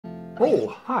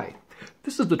Oh, hi.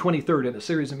 This is the 23rd in a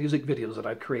series of music videos that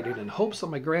I've created in hopes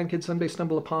that my grandkids someday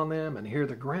stumble upon them and hear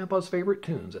their grandpa's favorite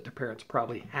tunes that their parents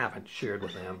probably haven't shared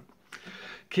with them.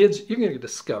 Kids, you're going to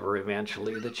discover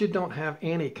eventually that you don't have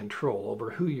any control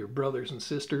over who your brothers and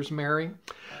sisters marry,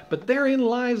 but therein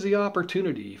lies the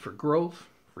opportunity for growth,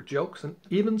 for jokes, and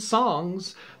even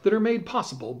songs that are made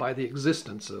possible by the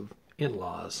existence of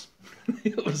in-laws.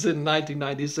 It was in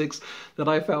 1996 that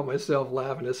I found myself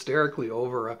laughing hysterically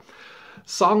over a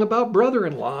song about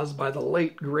brother-in-laws by the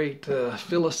late, great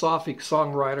philosophic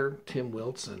songwriter Tim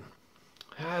Wilson.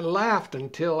 I laughed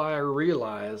until I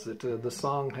realized that the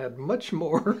song had much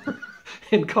more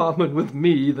in common with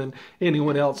me than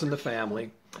anyone else in the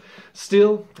family.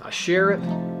 Still, I share it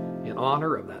in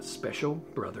honor of that special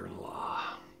brother-in-law.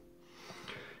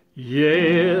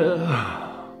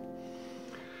 Yeah.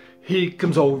 He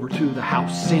comes over to the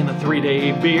house in a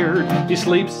 3-day beard. He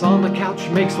sleeps on the couch,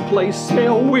 makes the place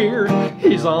smell weird.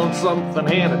 He's on something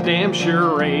and it damn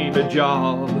sure ain't a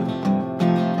job.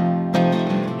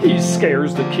 He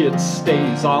scares the kids,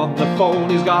 stays on the phone.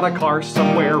 He's got a car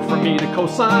somewhere for me to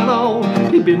co-sign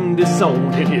on. He'd been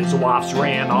disowned and his wife's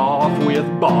ran off with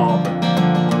Bob.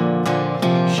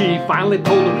 She finally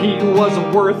told him he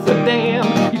wasn't worth a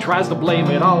damn. He tries to blame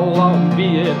it all on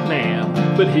Vietnam,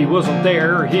 but he wasn't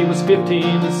there. He was 15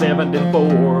 and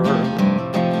 74.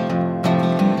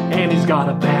 And he's got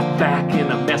a bad back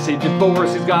in a messy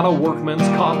divorce. He's got a workman's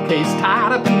comp case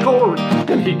tied up in court,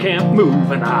 and he can't move,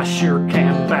 and I sure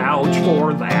can vouch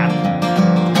for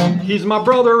that. He's my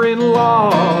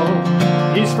brother-in-law.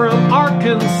 He's from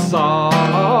Arkansas.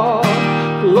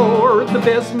 Lord, the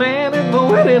best man at the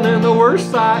wedding and the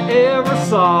worst I ever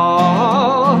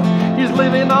saw. He's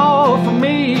living off of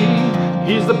me.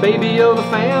 He's the baby of the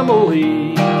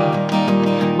family.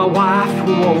 My wife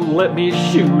won't let me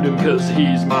shoot him 'cause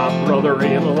he's my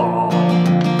brother-in-law.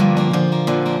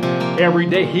 Every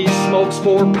day he smokes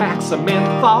 4 packs of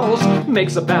menthols,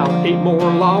 makes about 8 more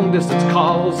long-distance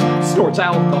calls, snorts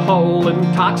alcohol and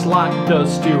talks like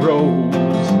Dusty Rose.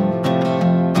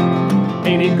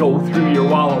 And he'd go through your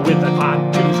wallet with a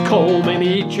fine-tooth comb and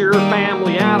eat your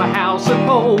family out of house and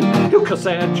home. He'll cuss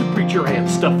at your preacher and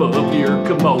stuff up your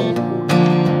commode.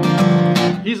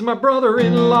 He's my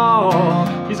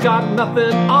brother-in-law. He's got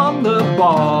nothing on the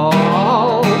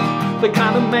ball. The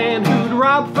kind of man who'd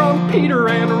rob from Peter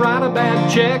and write a bad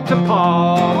check to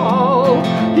Paul.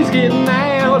 He's getting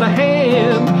out of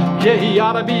hand. Yeah, he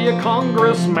ought to be a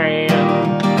congressman.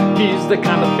 He's the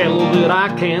kind of fellow that I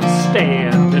can't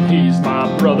stand, and he's my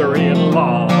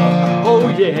brother-in-law. Oh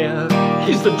yeah,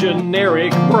 he's the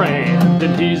generic brand,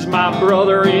 and he's my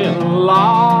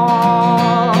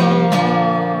brother-in-law.